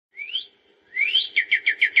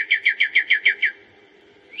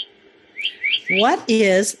What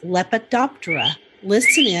is Lepidoptera?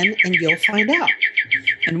 Listen in and you'll find out.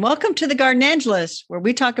 And welcome to the Garden Angelist, where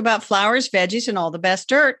we talk about flowers, veggies, and all the best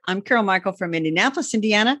dirt. I'm Carol Michael from Indianapolis,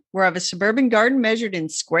 Indiana, where I have a suburban garden measured in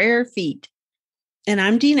square feet. And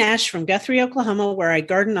I'm Dean Ash from Guthrie, Oklahoma, where I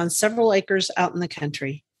garden on several acres out in the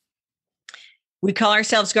country. We call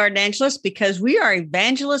ourselves Garden Angelists because we are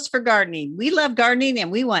evangelists for gardening. We love gardening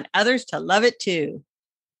and we want others to love it too.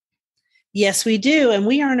 Yes, we do. And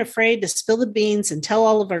we aren't afraid to spill the beans and tell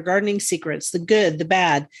all of our gardening secrets, the good, the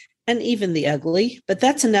bad, and even the ugly. But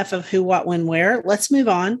that's enough of who, what, when, where. Let's move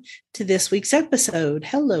on to this week's episode.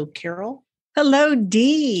 Hello, Carol. Hello,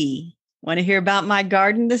 Dee. Want to hear about my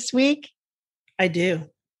garden this week? I do.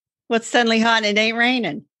 What's suddenly hot and it ain't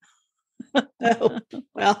raining? Oh,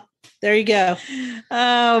 well, there you go.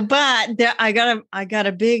 Oh, but I got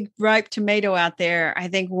a big ripe tomato out there. I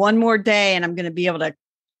think one more day and I'm going to be able to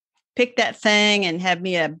pick that thing and have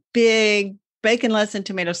me a big bacon-less and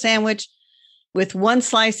tomato sandwich with one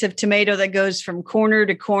slice of tomato that goes from corner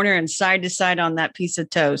to corner and side to side on that piece of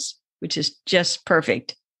toast, which is just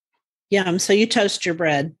perfect. Yum. So you toast your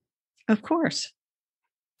bread. Of course.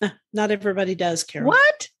 Not everybody does, Carol.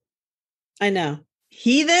 What? I know.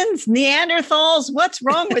 Heathens, Neanderthals, what's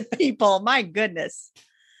wrong with people? My goodness.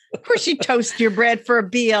 Of course you toast your bread for a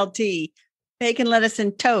BLT. Bacon, lettuce,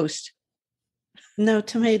 and toast. No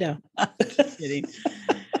tomato. Kidding.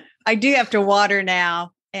 I do have to water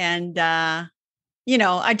now. And, I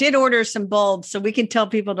did order some bulbs, so we can tell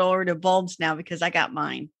people to order bulbs now because I got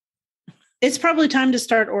mine. It's probably time to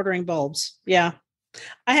start ordering bulbs. Yeah.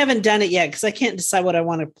 I haven't done it yet because I can't decide what I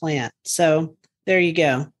want to plant. So there you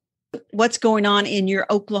go. What's going on in your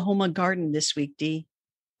Oklahoma garden this week, Dee?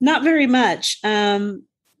 Not very much.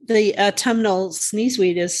 The autumnal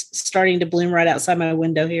sneezeweed is starting to bloom right outside my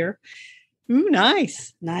window here. Ooh,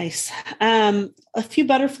 nice. Nice. A few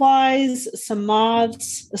butterflies, some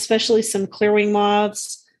moths, especially some clearwing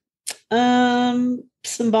moths,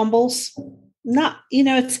 some bumbles. Not,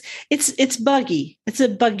 it's buggy. It's a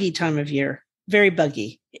buggy time of year. Very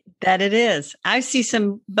buggy. That it is. I see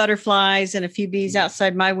some butterflies and a few bees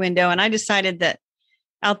outside my window. And I decided that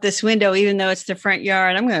out this window, even though it's the front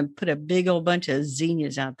yard, I'm going to put a big old bunch of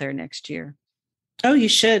zinnias out there next year. Oh, you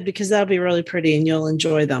should, because that'll be really pretty and you'll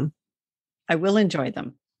enjoy them. I will enjoy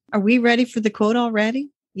them. Are we ready for the quote already?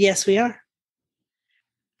 Yes, we are.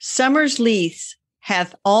 Summer's lease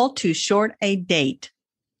hath all too short a date,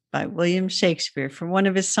 by William Shakespeare, from one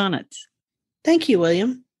of his sonnets. Thank you,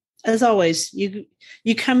 William. As always, you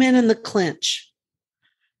come in the clinch.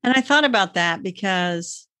 And I thought about that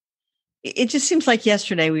because it just seems like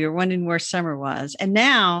yesterday we were wondering where summer was. And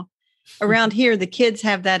now around here, the kids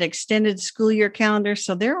have that extended school year calendar.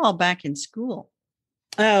 So they're all back in school.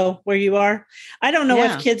 Oh, where you are? I don't know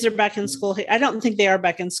Yeah. if kids are back in school. I don't think they are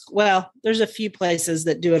back in school. Well, there's a few places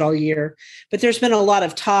that do it all year, but there's been a lot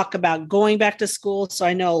of talk about going back to school. So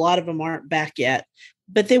I know a lot of them aren't back yet,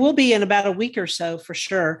 but they will be in about a week or so for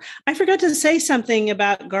sure. I forgot to say something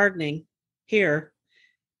about gardening here.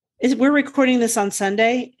 We're recording this on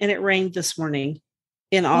Sunday and it rained this morning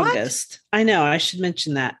in August. I know, I should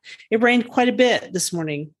mention that. It rained quite a bit this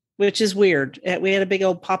morning, which is weird. We had a big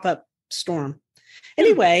old pop-up storm.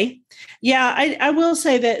 Anyway, yeah, I will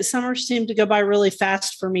say that summer seemed to go by really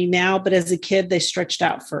fast for me now, but as a kid, they stretched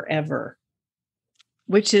out forever.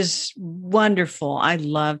 Which is wonderful. I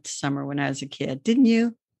loved summer when I was a kid. Didn't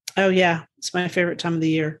you? Oh, yeah. It's my favorite time of the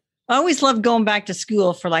year. I always loved going back to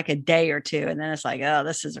school for like a day or two. And then it's like, oh,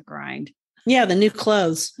 this is a grind. Yeah, the new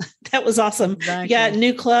clothes. That was awesome. Exactly. You got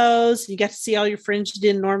new clothes. You got to see all your friends you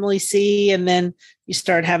didn't normally see. And then you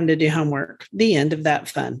start having to do homework. The end of that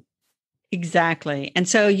fun. Exactly. And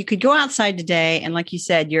so you could go outside today. And like you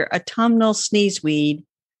said, your autumnal sneezeweed,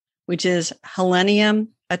 which is Helenium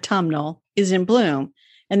autumnal, is in bloom.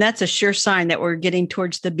 And that's a sure sign that we're getting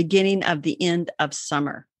towards the beginning of the end of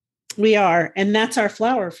summer. We are. And that's our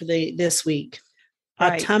flower for this week.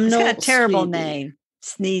 Right. Autumnal. It's got a terrible sneezeweed. name,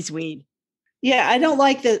 sneezeweed. Yeah, I don't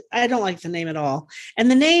like the name at all. And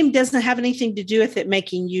the name doesn't have anything to do with it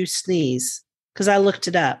making you sneeze, because I looked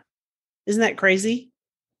it up. Isn't that crazy?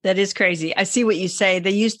 That is crazy. I see what you say. They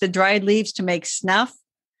used the dried leaves to make snuff.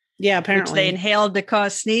 Yeah, apparently. Which they inhaled to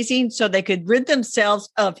cause sneezing so they could rid themselves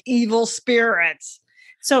of evil spirits.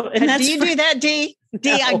 So, and that's do you do that, Dee?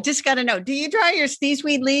 Dee, No. I just got to know. Do you dry your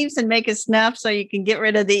sneezeweed leaves and make a snuff so you can get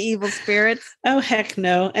rid of the evil spirits? Oh, heck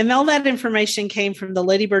no. And all that information came from the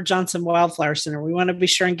Lady Bird Johnson Wildflower Center. We want to be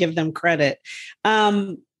sure and give them credit.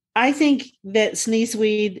 I think that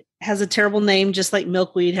sneezeweed has a terrible name, just like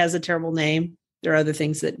milkweed has a terrible name. There are other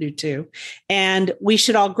things that do too. And we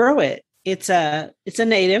should all grow it. It's a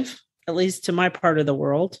native, at least to my part of the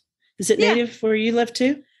world. Is it Yeah. native where you live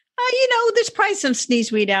too? There's probably some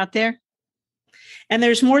sneezeweed out there. And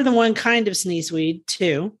there's more than one kind of sneezeweed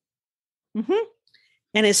too. Mm-hmm.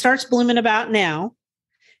 And it starts blooming about now.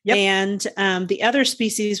 Yep. And the other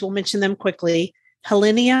species, we'll mention them quickly.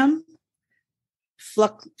 Helenium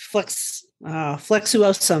flexuosum.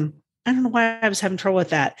 I don't know why I was having trouble with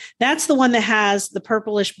that. That's the one that has the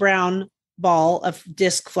purplish brown ball of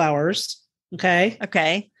disc flowers. Okay.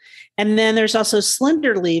 Okay. And then there's also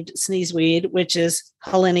slender-leaved sneezeweed, which is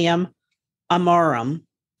Helenium amarum,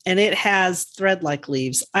 and it has thread-like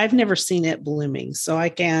leaves. I've never seen it blooming, so I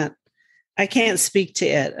can't speak to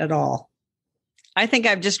it at all. I think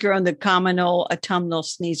I've just grown the common old autumnal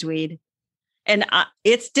sneezeweed, and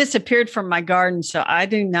it's disappeared from my garden, so I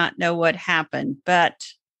do not know what happened, but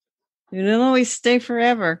it don't always stay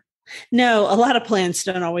forever. No, a lot of plants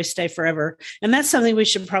don't always stay forever. And that's something we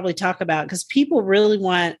should probably talk about because people really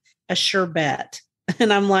want a sure bet.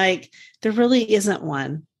 And I'm like, there really isn't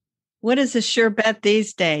one. What is a sure bet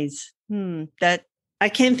these days? That I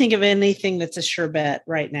can't think of anything that's a sure bet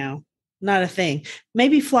right now. Not a thing.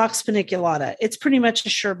 Maybe Phlox paniculata. It's pretty much a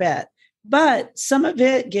sure bet. But some of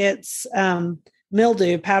it gets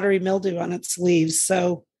mildew, powdery mildew on its leaves.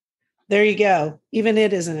 So there you go. Even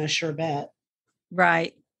it isn't a sure bet.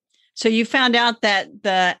 right. So you found out that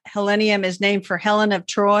the Helenium is named for Helen of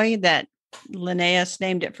Troy, that Linnaeus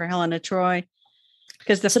named it for Helen of Troy,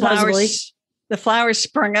 because the flowers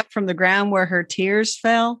sprung up from the ground where her tears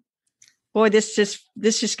fell. Boy, this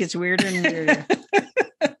just gets weirder and weirder.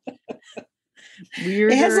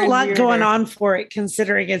 It has a lot going on for it,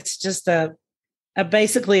 considering it's just a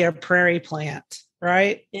basically a prairie plant,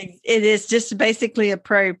 right? It is just basically a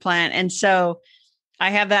prairie plant. And so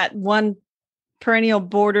I have that one perennial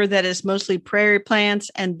border that is mostly prairie plants,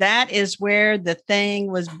 and that is where the thing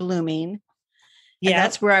was blooming. Yeah, and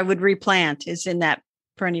that's where I would replant, is in that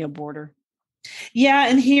perennial border. Yeah,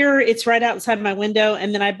 and here it's right outside my window.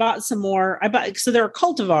 And then I bought some more. So there are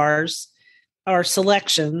cultivars or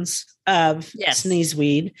selections of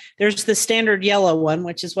sneezeweed. There's the standard yellow one,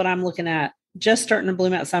 which is what I'm looking at, just starting to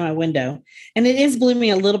bloom outside my window. And it is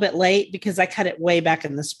blooming a little bit late because I cut it way back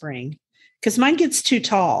in the spring because mine gets too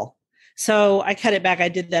tall. So I cut it back. I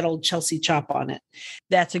did that old Chelsea chop on it.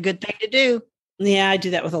 That's a good thing to do. Yeah, I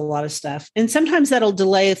do that with a lot of stuff. And sometimes that'll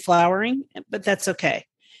delay flowering, but that's okay.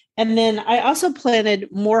 And then I also planted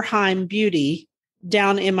Moorheim Beauty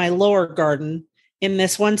down in my lower garden in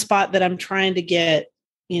this one spot that I'm trying to get,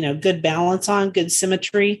 good balance on, good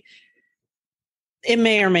symmetry. It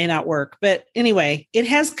may or may not work. But anyway, it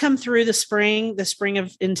has come through the spring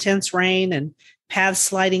of intense rain and paths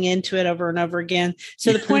sliding into it over and over again.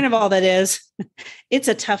 So the point of all that is it's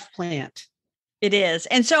a tough plant. It is.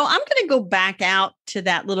 And so I'm going to go back out to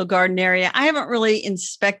that little garden area. I haven't really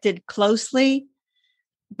inspected closely,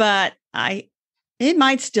 but it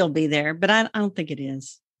might still be there, but I don't think it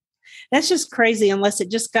is. That's just crazy unless it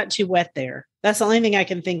just got too wet there. That's the only thing I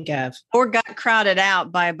can think of. Or got crowded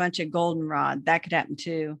out by a bunch of goldenrod. That could happen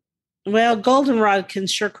too. Well, goldenrod can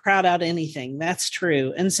sure crowd out anything. That's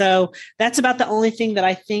true. And so that's about the only thing that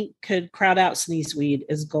I think could crowd out sneezeweed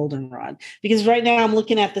is goldenrod. Because right now I'm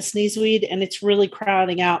looking at the sneezeweed and it's really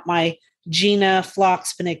crowding out my Gina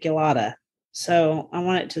Phlox paniculata. So I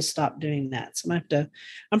want it to stop doing that. So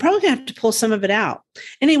I'm probably gonna have to pull some of it out.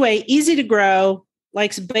 Anyway, easy to grow,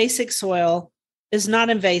 likes basic soil, is not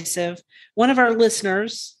invasive. One of our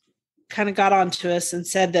listeners kind of got onto us and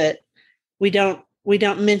said that we don't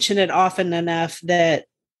mention it often enough that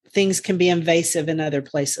things can be invasive in other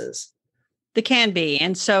places. They can be.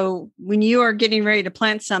 And so when you are getting ready to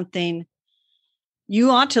plant something,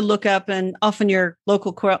 you ought to look up, and often your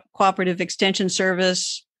local cooperative extension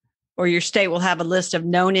service or your state will have a list of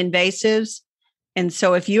known invasives. And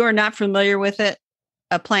so if you are not familiar with a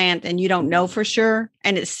plant and you don't know for sure,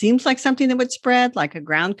 and it seems like something that would spread, like a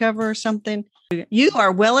ground cover or something, you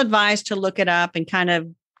are well advised to look it up and kind of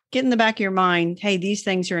get in the back of your mind, hey, these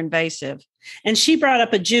things are invasive. And she brought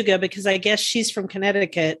up ajuga because I guess she's from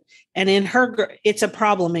Connecticut, and it's a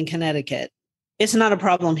problem in Connecticut. It's not a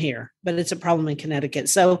problem here, but it's a problem in Connecticut.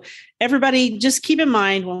 So everybody just keep in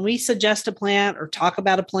mind when we suggest a plant or talk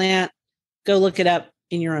about a plant, go look it up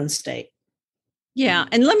in your own state. Yeah.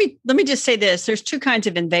 And let me just say this. There's two kinds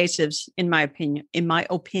of invasives, in my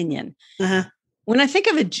opinion. Uh-huh. When I think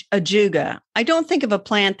of ajuga, I don't think of a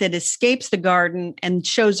plant that escapes the garden and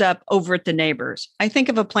shows up over at the neighbors. I think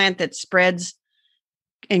of a plant that spreads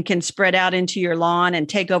and can spread out into your lawn and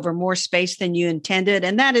take over more space than you intended.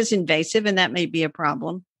 And that is invasive, and that may be a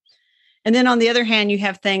problem. And then on the other hand, you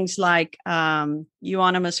have things like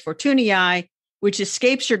Euonymus fortunii, which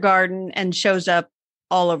escapes your garden and shows up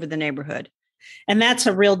all over the neighborhood. And that's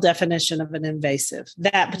a real definition of an invasive,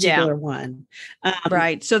 that particular one.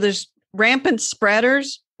 Right. So there's rampant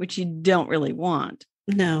spreaders, which you don't really want.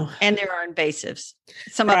 No. And there are invasives.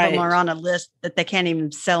 Some of them are on a list that they can't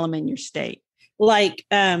even sell them in your state. Like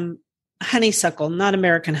honeysuckle, not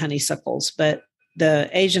American honeysuckles, but the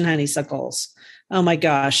Asian honeysuckles. Oh my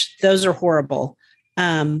gosh, those are horrible.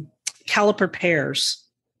 Caliper pears,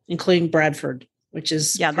 including Bradford, which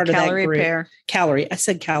is part of that group. Pear. Calorie. I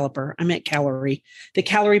said caliper. I meant calorie. The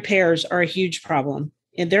calorie pears are a huge problem.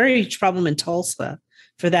 And they're a huge problem in Tulsa,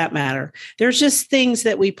 for that matter. There's just things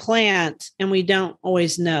that we plant and we don't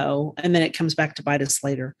always know. And then it comes back to bite us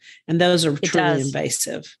later. And those are truly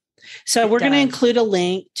invasive. So we're going to include a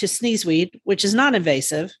link to sneezeweed, which is not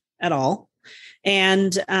invasive at all.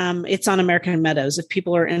 And it's on American Meadows if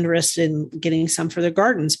people are interested in getting some for their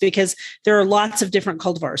gardens, because there are lots of different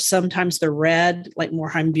cultivars. Sometimes they're red, like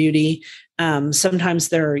Moorheim Beauty. Sometimes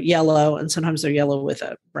they're yellow, and sometimes they're yellow with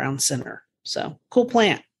a brown center. So cool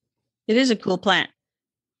plant. It is a cool plant.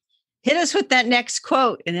 Hit us with that next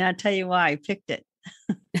quote, and then I'll tell you why I picked it.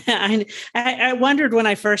 I wondered when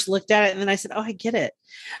I first looked at it, and then I said, oh, I get it.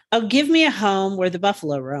 Oh, give me a home where the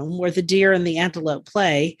buffalo roam, where the deer and the antelope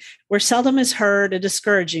play, where seldom is heard a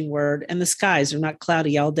discouraging word, and the skies are not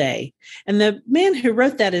cloudy all day. And the man who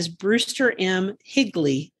wrote that is Brewster M.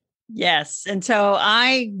 Higley. Yes. And so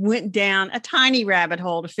I went down a tiny rabbit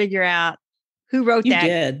hole to figure out who wrote that. You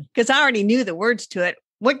did. Because I already knew the words to it.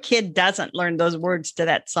 What kid doesn't learn those words to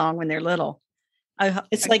that song when they're little?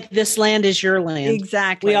 It's like This Land Is Your Land.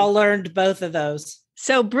 Exactly. We all learned both of those.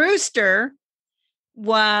 So Brewster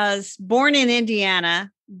was born in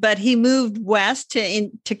Indiana, but he moved west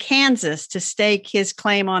to Kansas to stake his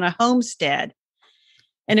claim on a homestead.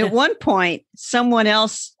 And at one point, someone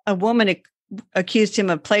else, a woman, accused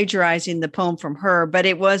him of plagiarizing the poem from her, but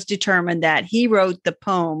it was determined that he wrote the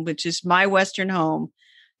poem, which is My Western Home,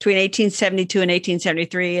 between 1872 and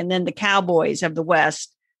 1873. And then the Cowboys of the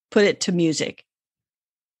West put it to music.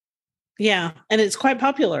 Yeah. And it's quite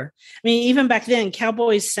popular. I mean, even back then,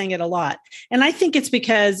 cowboys sang it a lot. And I think it's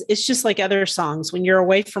because it's just like other songs. When you're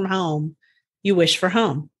away from home, you wish for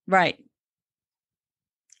home. Right.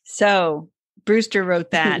 So Brewster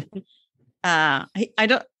wrote that. I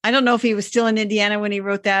don't know if he was still in Indiana when he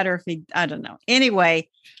wrote that, or if I don't know. Anyway,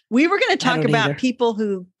 we were going to talk about people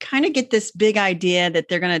who kind of get this big idea that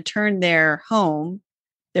they're going to turn their home,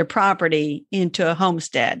 their property, into a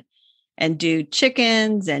homestead. And do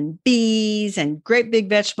chickens and bees and great big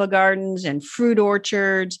vegetable gardens and fruit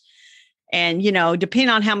orchards. And, depending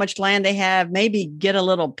on how much land they have, maybe get a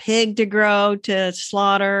little pig to grow to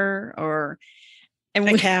slaughter, or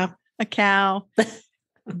a cow,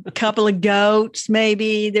 a couple of goats.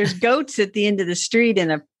 Maybe there's goats at the end of the street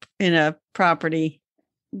in a property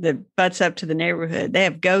that butts up to the neighborhood. They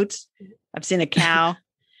have goats. I've seen a cow.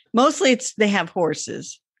 Mostly they have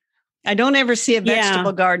horses. I don't ever see a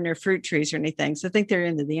vegetable garden or fruit trees or anything. So I think they're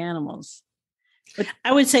into the animals. But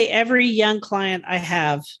I would say every young client I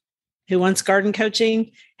have who wants garden coaching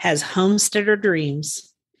has homesteader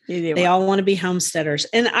dreams. They all want to be homesteaders.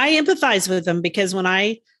 And I empathize with them, because when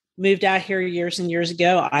I moved out here years and years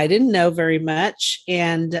ago, I didn't know very much.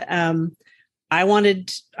 And I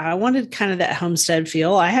wanted kind of that homestead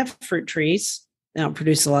feel. I have fruit trees. They don't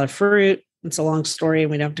produce a lot of fruit. It's a long story and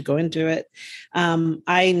we don't have to go into it.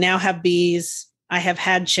 I now have bees. I have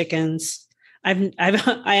had chickens.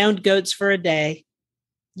 I owned goats for a day.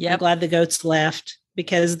 I'm glad the goats left,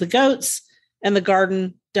 because the goats and the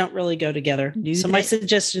garden don't really go together. So my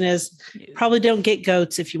suggestion is probably don't get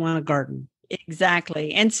goats if you want a garden.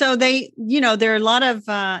 Exactly. And so there are a lot of,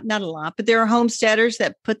 not a lot, but there are homesteaders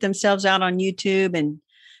that put themselves out on YouTube and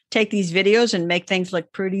take these videos and make things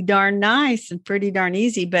look pretty darn nice and pretty darn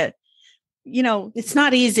easy. But it's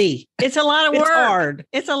not easy. It's a lot of work. It's hard.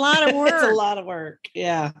 It's a lot of work. It's a lot of work.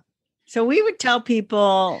 Yeah. So we would tell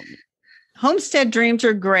people homestead dreams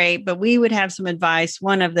are great, but we would have some advice.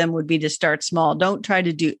 One of them would be to start small. Don't try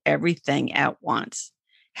to do everything at once.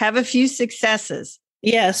 Have a few successes.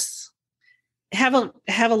 Yes. Have a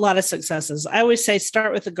lot of successes. I always say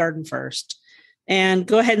start with the garden first, and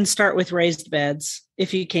go ahead and start with raised beds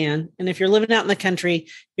if you can. And if you're living out in the country,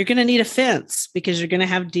 you're going to need a fence, because you're going to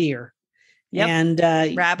have deer. Yep. And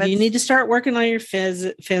rabbits. You need to start working on your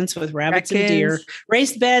fence with rabbits and deer.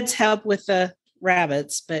 Raised beds help with the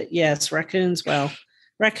rabbits, but yes, raccoons. Well,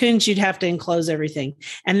 raccoons, you'd have to enclose everything.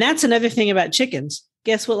 And that's another thing about chickens.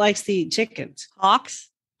 Guess what likes to eat chickens? Hawks.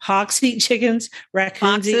 Hawks eat chickens.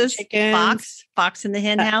 Raccoons eat chickens. Fox in the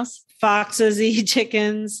hen house. Foxes eat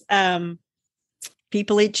chickens.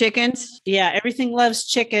 People eat chickens. Yeah, everything loves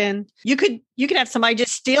chicken. You could have somebody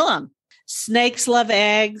just steal them. Snakes love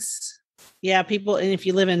eggs. Yeah, people, and if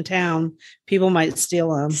you live in town, people might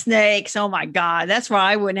steal them. Snakes. Oh my God. That's why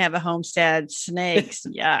I wouldn't have a homestead. Snakes.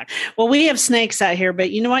 Yuck. Well, we have snakes out here, but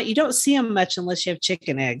you know what? You don't see them much unless you have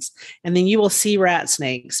chicken eggs. And then you will see rat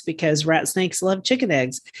snakes because rat snakes love chicken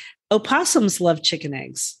eggs. Opossums love chicken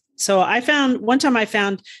eggs. So one time I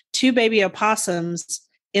found 2 baby opossums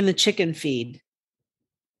in the chicken feed.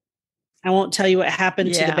 I won't tell you what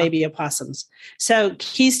happened to the baby opossums. So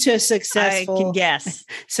keys to a successful, I can guess.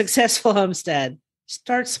 successful homestead.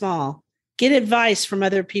 Start small. Get advice from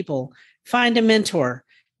other people. Find a mentor.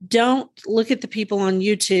 Don't look at the people on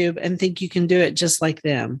YouTube and think you can do it just like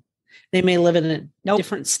them. They may live in a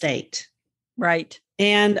different state. Right.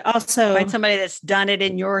 And also find somebody that's done it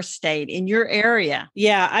in your state, in your area.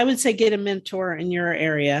 Yeah, I would say get a mentor in your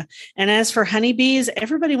area. And as for honeybees,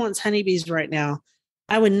 everybody wants honeybees right now.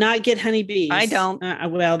 I would not get honeybees. I don't.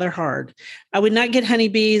 Well, they're hard. I would not get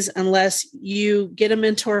honeybees unless you get a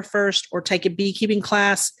mentor first or take a beekeeping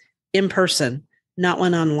class in person, not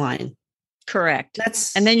one online. Correct.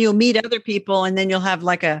 And then you'll meet other people, and then you'll have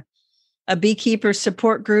like a beekeeper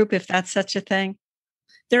support group, if that's such a thing.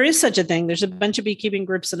 There is such a thing. There's a bunch of beekeeping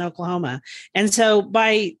groups in Oklahoma. And so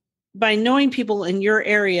by knowing people in your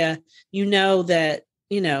area, you know that,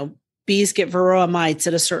 bees get varroa mites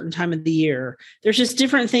at a certain time of the year. There's just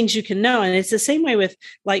different things you can know. And it's the same way with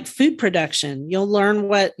like food production. You'll learn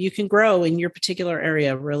what you can grow in your particular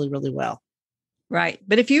area really, really well. Right.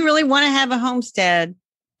 But if you really want to have a homestead,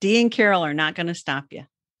 Dee and Carol are not going to stop you.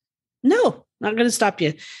 No, not going to stop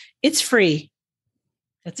you. It's free.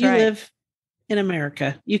 That's right. You live in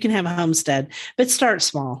America. You can have a homestead, but start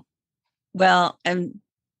small. Well, and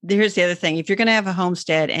here's the other thing. If you're going to have a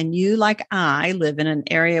homestead and you, like I, live in an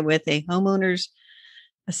area with a homeowners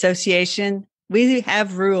association, we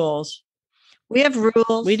have rules. We have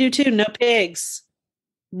rules. We do too. No pigs.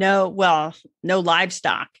 No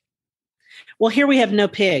livestock. Well, here we have no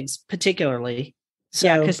pigs, particularly. So,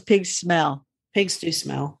 yeah, because pigs smell. Pigs do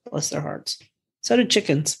smell. Bless their hearts. So do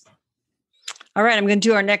chickens. All right. I'm going to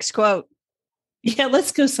do our next quote. Yeah,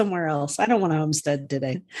 let's go somewhere else. I don't want a homestead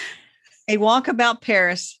today. A walkabout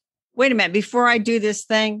Paris. Wait a minute. Before I do this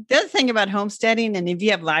thing, the other thing about homesteading, and if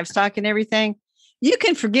you have livestock and everything, you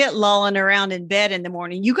can forget lolling around in bed in the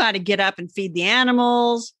morning. You got to get up and feed the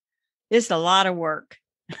animals. It's a lot of work.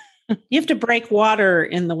 You have to break water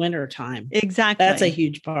in the wintertime. Exactly. That's a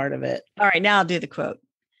huge part of it. All right. Now I'll do the quote.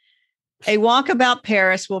 A walkabout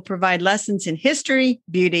Paris will provide lessons in history,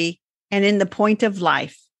 beauty, and in the point of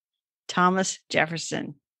life. Thomas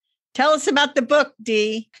Jefferson. Tell us about the book,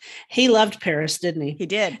 Dee. He loved Paris, didn't he? He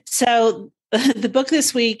did. So the book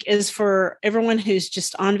this week is for everyone who's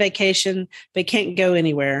just on vacation but can't go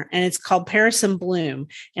anywhere. And it's called Paris in Bloom.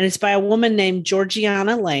 And it's by a woman named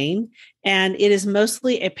Georgiana Lane. And it is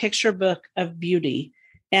mostly a picture book of beauty.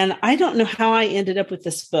 And I don't know how I ended up with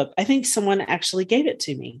this book. I think someone actually gave it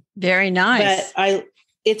to me. Very nice. But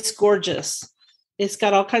it's gorgeous. It's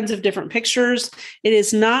got all kinds of different pictures. It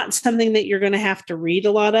is not something that you're going to have to read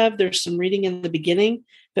a lot of. There's some reading in the beginning,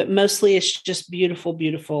 but mostly it's just beautiful,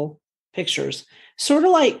 beautiful pictures. Sort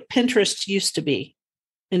of like Pinterest used to be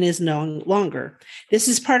and is no longer. This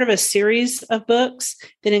is part of a series of books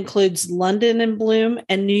that includes London in Bloom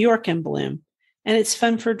and New York in Bloom. And it's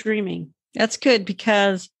fun for dreaming. That's good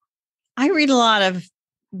because I read a lot of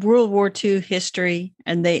World War II history,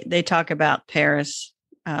 and they talk about Paris.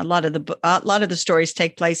 A lot of the stories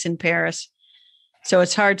take place in Paris. So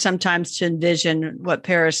it's hard sometimes to envision what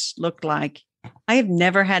Paris looked like. I have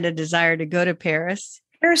never had a desire to go to Paris.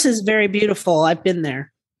 Paris is very beautiful. I've been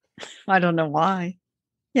there. I don't know why.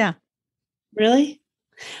 Yeah. Really?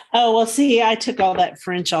 Oh, well, see, I took all that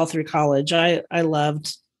French all through college. I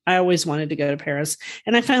always wanted to go to Paris,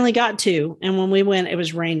 and I finally got to. And when we went, it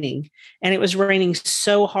was raining, and it was raining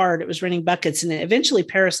so hard. It was raining buckets. And eventually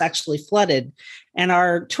Paris actually flooded. And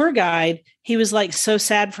our tour guide, he was like so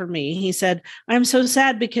sad for me. He said, I'm so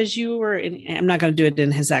sad because you were in, I'm not going to do it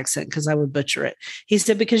in his accent because I would butcher it. He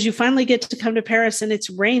said, because you finally get to come to Paris and it's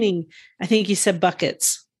raining. I think he said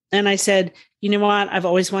buckets. And I said, you know what? I've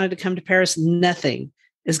always wanted to come to Paris. Nothing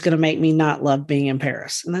is going to make me not love being in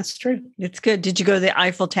Paris. And that's true. It's good. Did you go to the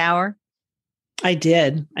Eiffel Tower? I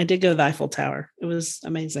did. I did go to the Eiffel Tower. It was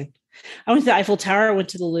amazing. I went to the Eiffel Tower. I went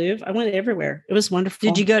to the Louvre. I went everywhere. It was wonderful.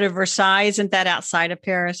 Did you go to Versailles? Isn't that outside of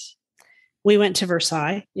Paris? We went to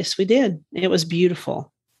Versailles. Yes, we did. It was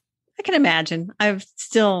beautiful. I can imagine. I've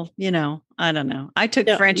still, I don't know. I took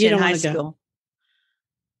French in high school.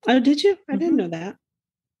 Oh, did you? I didn't know that.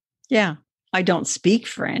 Yeah. I don't speak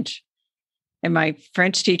French. And my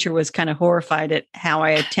French teacher was kind of horrified at how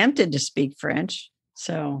I attempted to speak French.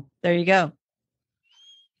 So there you go.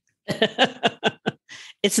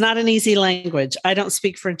 It's not an easy language. I don't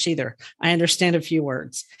speak French either. I understand a few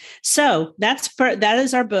words. So that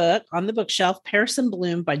is our book on the bookshelf, Paris in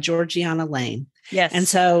Bloom by Georgiana Lane. Yes. And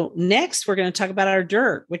so next we're going to talk about our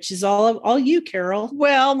dirt, which is all you, Carol.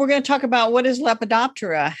 Well, we're going to talk about what is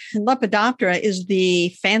Lepidoptera. Lepidoptera is the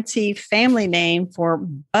fancy family name for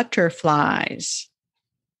butterflies.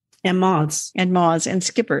 And moths. And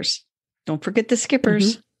skippers. Don't forget the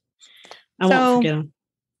skippers. I won't forget them.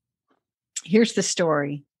 Here's the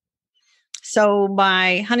story. So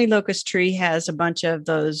my honey locust tree has a bunch of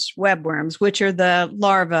those webworms, which are the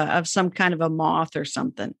larvae of some kind of a moth or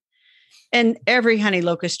something. And every honey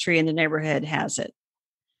locust tree in the neighborhood has it.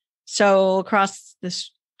 So across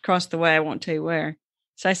the way, I won't tell you where.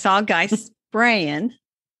 So I saw a guy spraying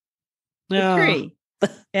the tree.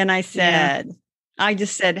 And I said, I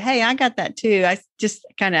just said, hey, I got that too. I just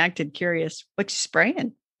kind of acted curious. What you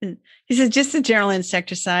spraying? And he said, just a general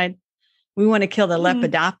insecticide. We want to kill the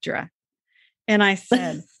Lepidoptera. And I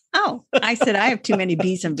said, I have too many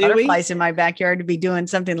bees and butterflies in my backyard to be doing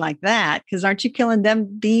something like that. Because aren't you killing them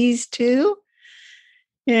bees too?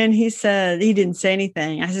 And he said, he didn't say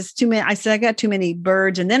anything. I said, it's too many. I said, I got too many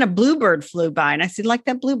birds. And then a bluebird flew by. And I said, like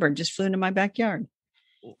that bluebird just flew into my backyard.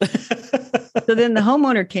 So then the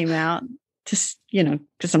homeowner came out to,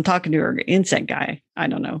 because I'm talking to her insect guy. I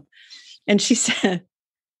don't know. And he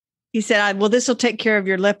said, well, this will take care of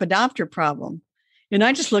your Lepidoptera problem. And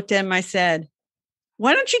I just looked at him. I said,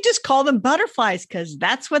 why don't you just call them butterflies? Because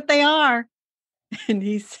that's what they are. And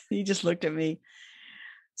he just looked at me.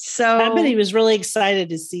 So I bet he was really excited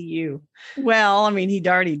to see you. Well, I mean, he'd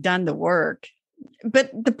already done the work. But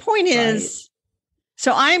the point is,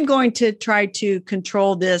 so I'm going to try to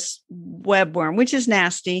control this webworm, which is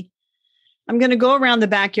nasty. I'm going to go around the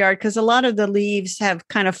backyard because a lot of the leaves have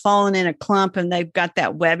kind of fallen in a clump and they've got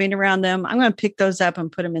that webbing around them. I'm going to pick those up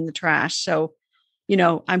and put them in the trash. So,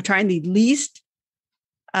 I'm trying the least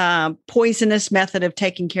poisonous method of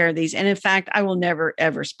taking care of these. And in fact, I will never,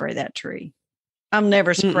 ever spray that tree. I'll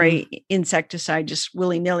never spray insecticide just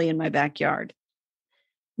willy-nilly in my backyard.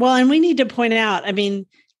 Well, and we need to point out, I mean,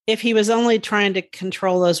 if he was only trying to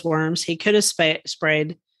control those worms, he could have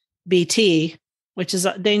sprayed BT, which is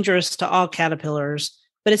dangerous to all caterpillars,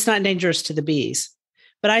 but it's not dangerous to the bees.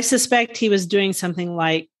 But I suspect he was doing something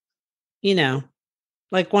like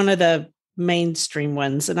one of the mainstream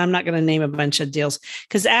ones. And I'm not going to name a bunch of deals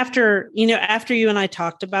because after you and I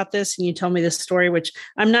talked about this and you told me this story, which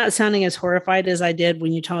I'm not sounding as horrified as I did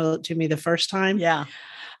when you told it to me the first time. Yeah.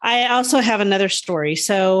 I also have another story.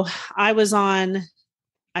 So I was on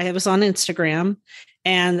Instagram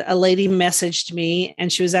and a lady messaged me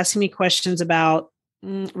and she was asking me questions about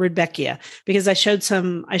Rudbeckia because I showed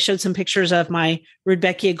some pictures of my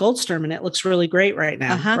Rudbeckia gold sturm and it looks really great right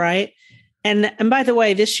now. Right. And by the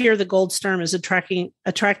way, this year the gold sturm is attracting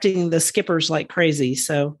the skippers like crazy.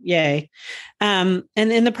 So yay. And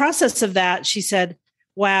in the process of that, she said,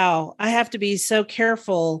 wow, I have to be so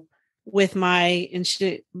careful with my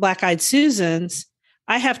black-eyed Susans.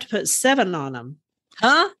 I have to put 7 on them.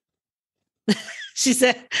 Huh? She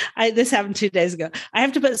said, this happened 2 days ago. I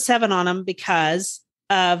have to put 7 on them because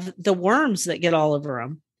of the worms that get all over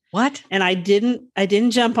them. What? And I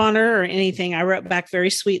didn't jump on her or anything. I wrote back very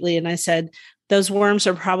sweetly and I said, those worms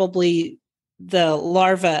are probably the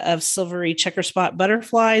larvae of silvery checker spot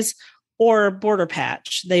butterflies or border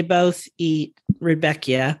patch. They both eat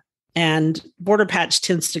Rudbeckia and border patch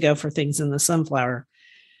tends to go for things in the sunflower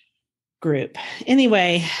group.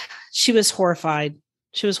 Anyway, she was horrified.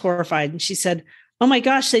 And she said, oh my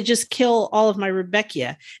gosh, they just kill all of my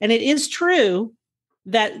Rudbeckia. And it is true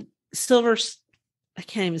that I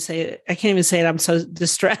can't even say it. I'm so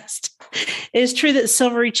distressed. It is true that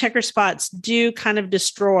silvery checker spots do kind of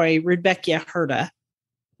destroy Rudbeckia hirta,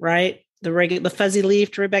 right? The fuzzy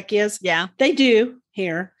leafed Rudbeckias. Yeah, they do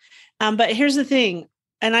here. But here's the thing.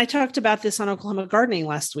 And I talked about this on Oklahoma Gardening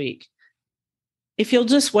last week. If you'll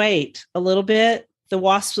just wait a little bit, the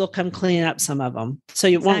wasps will come clean up some of them. So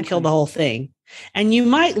you won't kill the whole thing. And you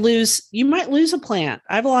might lose a plant.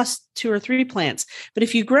 I've lost 2 or 3 plants. But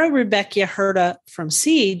if you grow Rudbeckia hirta from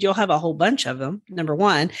seed, you'll have a whole bunch of them, number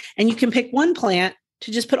one. And you can pick one plant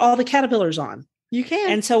to just put all the caterpillars on. You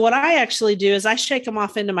can. And so what I actually do is I shake them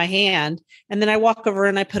off into my hand and then I walk over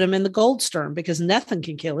and I put them in the gold sturm because nothing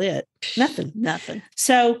can kill it. Nothing.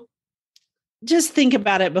 So just think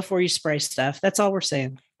about it before you spray stuff. That's all we're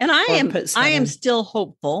saying. And I am still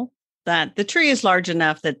hopeful that the tree is large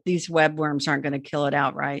enough that these webworms aren't going to kill it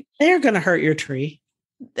outright. They're going to hurt your tree.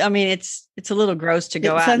 I mean, it's a little gross to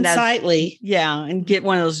go out unsightly. And get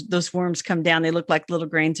one of those worms come down. They look like little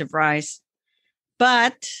grains of rice.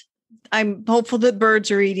 But I'm hopeful that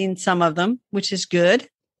birds are eating some of them, which is good.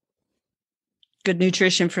 Good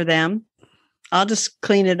nutrition for them. I'll just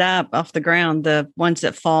clean it up off the ground. The ones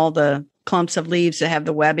that fall, the clumps of leaves that have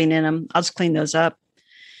the webbing in them, I'll just clean those up.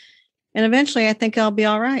 And eventually I think I'll be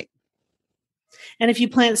all right. And if you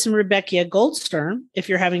plant some Rudbeckia goldsturm, if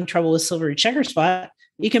you're having trouble with silvery checker spot,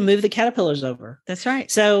 you can move the caterpillars over. That's right.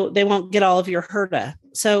 So they won't get all of your herta.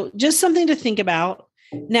 So just something to think about.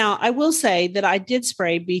 Now, I will say that I did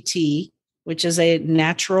spray BT, which is a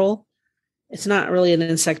natural, it's not really an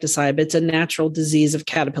insecticide, but it's a natural disease of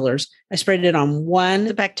caterpillars. I sprayed it on one.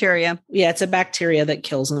 The bacteria. Yeah, it's a bacteria that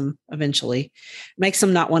kills them eventually, makes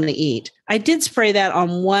them not want to eat. I did spray that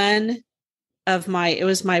on one of it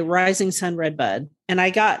was my rising sun redbud. And I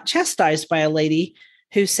got chastised by a lady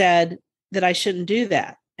who said that I shouldn't do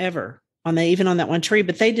that ever even on that one tree,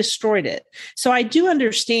 but they destroyed it. So I do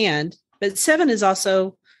understand, but 7 is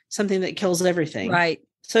also something that kills everything. Right.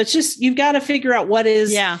 So it's just, you've got to figure out what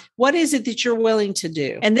is it that you're willing to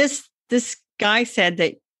do. And this guy said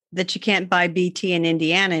that you can't buy BT in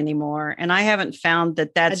Indiana anymore. And I haven't found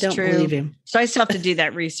that that's true. I don't believe him. So I still have to do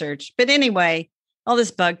that research. But anyway, all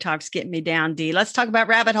this bug talk's getting me down, Dee. Let's talk about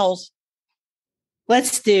rabbit holes.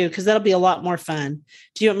 Let's do, because that'll be a lot more fun.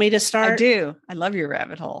 Do you want me to start? I do. I love your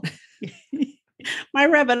rabbit hole. My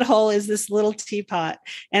rabbit hole is this little teapot.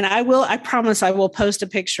 And I promise I will post a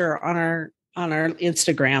picture on our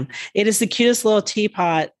Instagram. It is the cutest little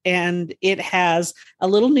teapot, and it has a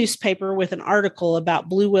little newspaper with an article about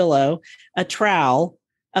blue willow, a trowel,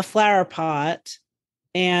 a flower pot,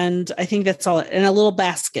 and I think that's all, and a little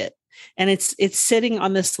basket. And it's sitting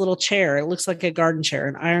on this little chair. It looks like a garden chair,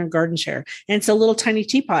 an iron garden chair. And it's a little tiny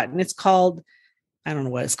teapot, and it's called, I don't know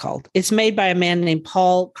what it's called. It's made by a man named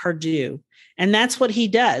Paul Cardew. And that's what he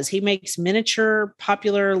does. He makes miniature,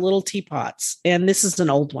 popular little teapots. And this is an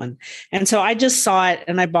old one. And so I just saw it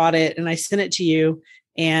and I bought it and I sent it to you.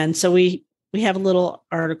 And so we have a little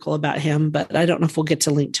article about him, but I don't know if we'll get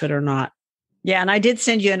to link to it or not. Yeah. And I did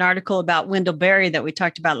send you an article about Wendell Berry that we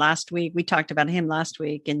talked about last week. We talked about him last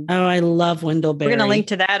week. And oh, I love Wendell Berry. We're going to link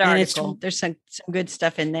to that article. There's some good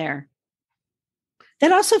stuff in there.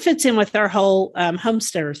 That also fits in with our whole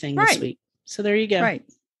homesteader thing this week. So there you go. Right.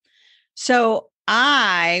 So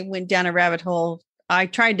I went down a rabbit hole. I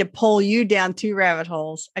tried to pull you down 2 rabbit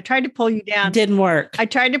holes. I tried to pull you down. It didn't work. I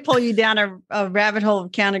tried to pull you down a rabbit hole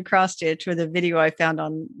of counted cross stitch with a video I found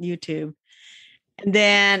on YouTube. And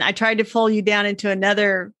then I tried to pull you down into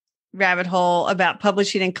another rabbit hole about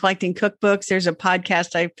publishing and collecting cookbooks. There's a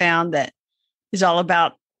podcast I found that is all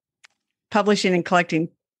about publishing and collecting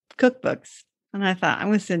cookbooks. And I thought, I'm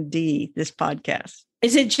going to send Dee this podcast.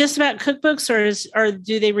 Is it just about cookbooks, or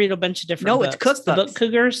do they read a bunch of different books? No, it's cookbooks. The Book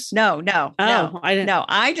Cougars? No. I didn't. No,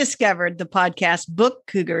 I discovered the podcast Book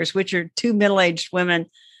Cougars, which are 2 middle-aged women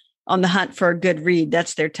on the hunt for a good read.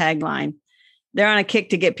 That's their tagline. They're on a kick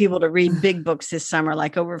to get people to read big books this summer,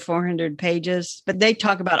 like over 400 pages. But they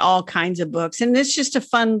talk about all kinds of books. And it's just a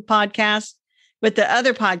fun podcast. But the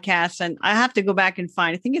other podcasts, and I have to go back and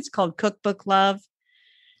find, I think it's called Cookbook Love.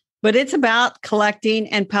 But it's about collecting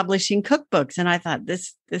and publishing cookbooks. And I thought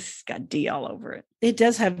this got D all over it. It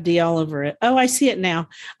does have D all over it. Oh, I see it now.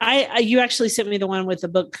 You actually sent me the one with the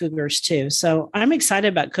Book Cougars too. So I'm excited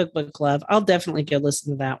about Cookbook Love. I'll definitely go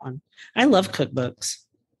listen to that one. I love cookbooks.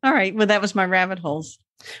 All right. Well, that was my rabbit holes.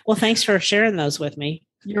 Well, thanks for sharing those with me.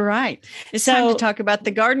 You're right. It's time to talk about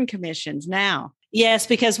the garden commissions now. Yes,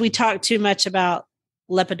 because we talked too much about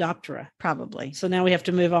Lepidoptera. Probably. So now we have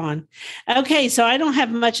to move on. Okay. So I don't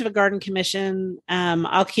have much of a garden commission.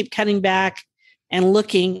 I'll keep cutting back and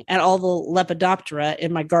looking at all the Lepidoptera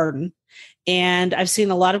in my garden. And I've seen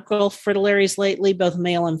a lot of girl fritillaries lately, both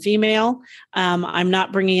male and female. I'm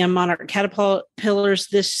not bringing in monarch caterpillars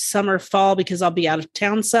this summer, fall, because I'll be out of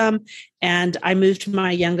town some. And I moved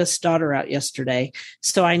my youngest daughter out yesterday.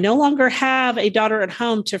 So I no longer have a daughter at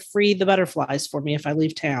home to free the butterflies for me if I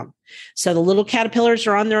leave town. So the little caterpillars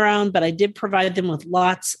are on their own, but I did provide them with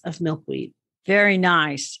lots of milkweed. Very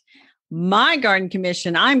nice. My garden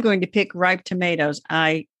commission, I'm going to pick ripe tomatoes,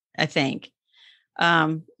 I think.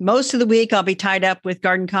 Most of the week I'll be tied up with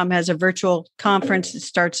GardenCom has a virtual conference that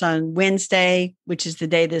starts on Wednesday, which is the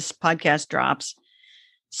day this podcast drops.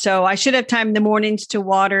 So I should have time in the mornings to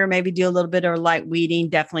water, maybe do a little bit of light weeding,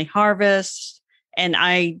 definitely harvest. And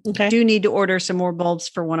I do need to order some more bulbs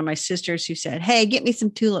for one of my sisters who said, hey, get me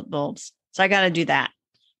some tulip bulbs. So I got to do that.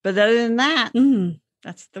 But other than that,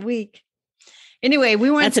 that's the week. Anyway,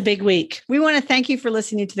 that's a big week. We want to thank you for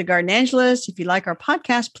listening to the Garden Angelist. If you like our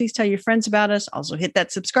podcast, please tell your friends about us. Also hit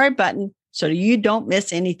that subscribe button so you don't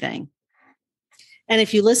miss anything. And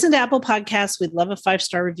if you listen to Apple Podcasts, we'd love a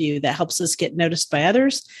 5-star review. That helps us get noticed by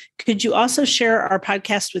others. Could you also share our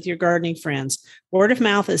podcast with your gardening friends? Word of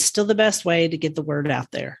mouth is still the best way to get the word out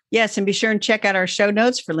there. Yes, and be sure and check out our show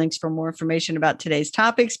notes for links for more information about today's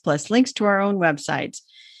topics, plus links to our own websites.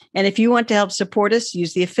 And if you want to help support us,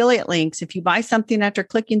 use the affiliate links. If you buy something after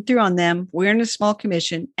clicking through on them, we're in a small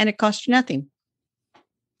commission and it costs you nothing.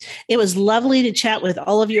 It was lovely to chat with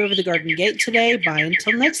all of you over the garden gate today. Bye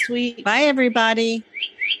until next week. Bye, everybody.